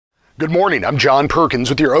Good morning, I'm John Perkins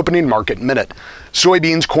with your opening market minute.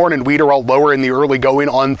 Soybeans, corn, and wheat are all lower in the early going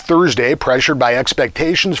on Thursday, pressured by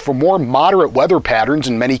expectations for more moderate weather patterns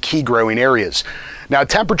in many key growing areas. Now,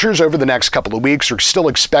 temperatures over the next couple of weeks are still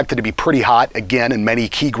expected to be pretty hot again in many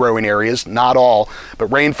key growing areas, not all, but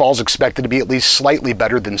rainfall is expected to be at least slightly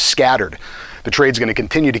better than scattered. The trade's going to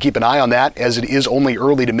continue to keep an eye on that as it is only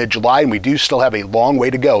early to mid-July and we do still have a long way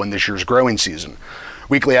to go in this year's growing season.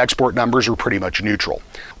 Weekly export numbers are pretty much neutral.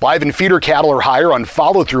 Live and feeder cattle are higher on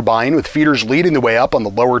follow-through buying, with feeders leading the way up on the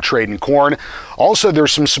lower trade in corn. Also,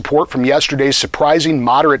 there's some support from yesterday's surprising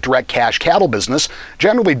moderate direct cash cattle business,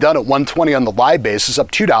 generally done at $120 on the live basis,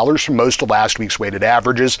 up $2 from most of last week's weighted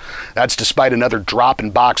averages. That's despite another drop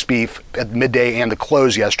in box beef at midday and the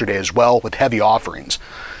close yesterday as well, with heavy offerings.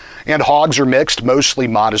 And hogs are mixed, mostly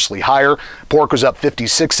modestly higher. Pork was up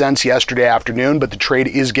 56 cents yesterday afternoon, but the trade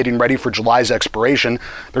is getting ready for July's expiration.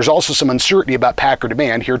 There's also some uncertainty about packer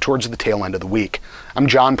demand here towards the tail end of the week. I'm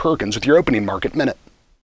John Perkins with your opening market minute.